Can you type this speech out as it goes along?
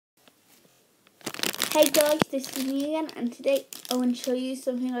Hey guys, this is me again, and today I want to show you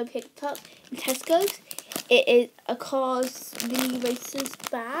something I picked up in Tesco's. It is a Cars Mini Racers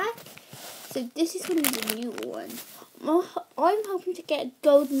bag. So this is going to be the new one. I'm hoping to get a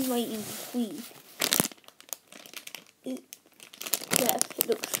golden rating between. Yes, it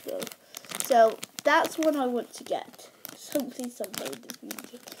looks good. So that's what I want to get. So hopefully somebody in this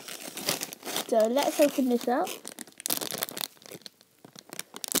video. So let's open this up.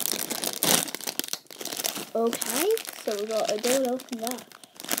 Okay, so we got a door open that.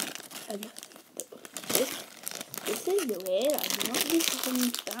 And this is weird. I'm not used to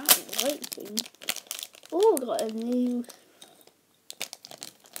having that white thing. Oh, we got a new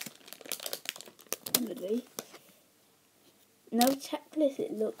no checklist,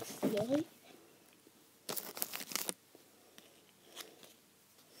 it looks like.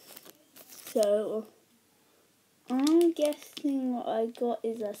 So I'm guessing what I got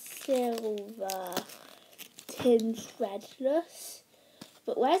is a silver tin threadless.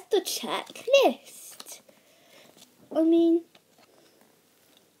 But where's the checklist? I mean,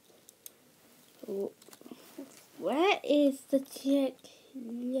 where is the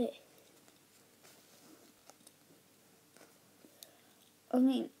checklist? I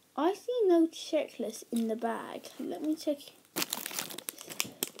mean, I see no checklist in the bag. Let me check.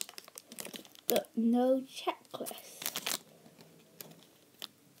 But no checklist.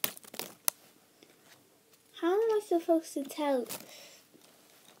 How am I supposed to tell?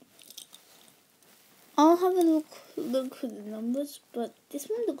 I'll have a look for the numbers, but this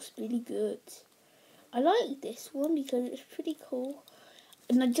one looks really good. I like this one because it's pretty cool,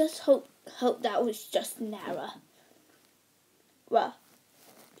 and I just hope that was just an error. Well,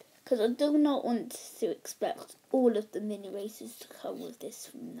 because I do not want to expect all of the mini races to come with this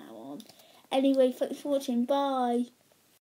from now on. Anyway, thanks for watching. Bye.